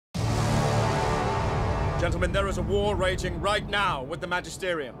Gentlemen, there is a war raging right now with the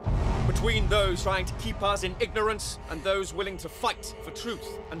Magisterium, between those trying to keep us in ignorance and those willing to fight for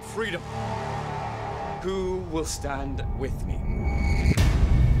truth and freedom. Who will stand with me?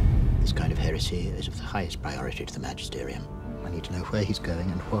 This kind of heresy is of the highest priority to the Magisterium. I need to know where he's going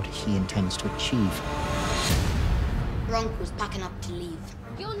and what he intends to achieve. Your uncle's packing up to leave.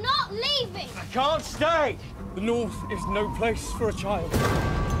 You're not leaving! I can't stay! The North is no place for a child.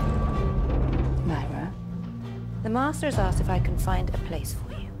 Myra, the Master has asked if I can find a place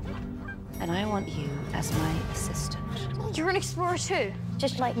for you. And I want you as my assistant. You're an explorer too,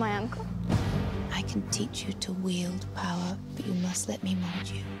 just like my uncle. I can teach you to wield power, but you must let me mold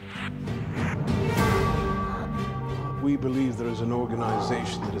you. We believe there is an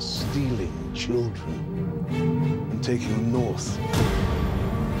organization that is stealing children and taking them north.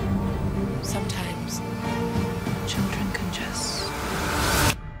 Sometimes children can just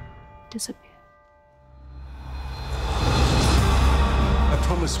disappear. I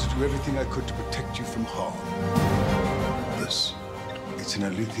promised to do everything I could to protect you from harm. This, it's an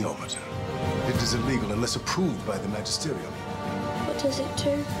alethiometer. It is illegal unless approved by the Magisterium. What does it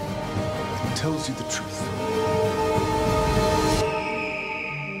do? It tells you the truth.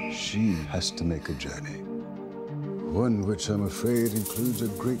 She has to make a journey. One which I'm afraid includes a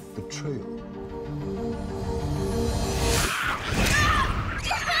great betrayal.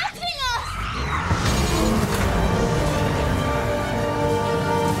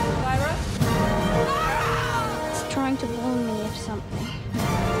 Trying to warn me of something.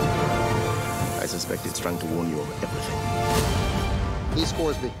 I suspect it's trying to warn you of everything. He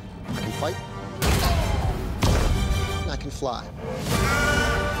scores me. I can fight. I can fly.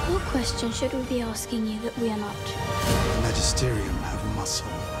 What question should we be asking you that we are not? The Magisterium have muscle.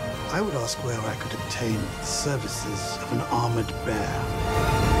 I would ask where I could obtain the services of an armored bear.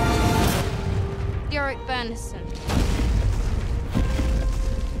 Yorick Bernison.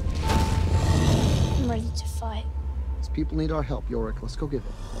 I'm ready to fight. These people need our help, Yorick. Let's go give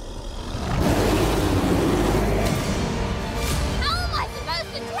it. How am I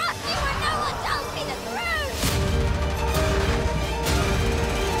supposed to trust you when no one tells me the truth?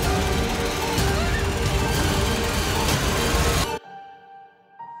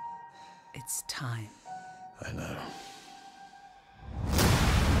 It's time. I know.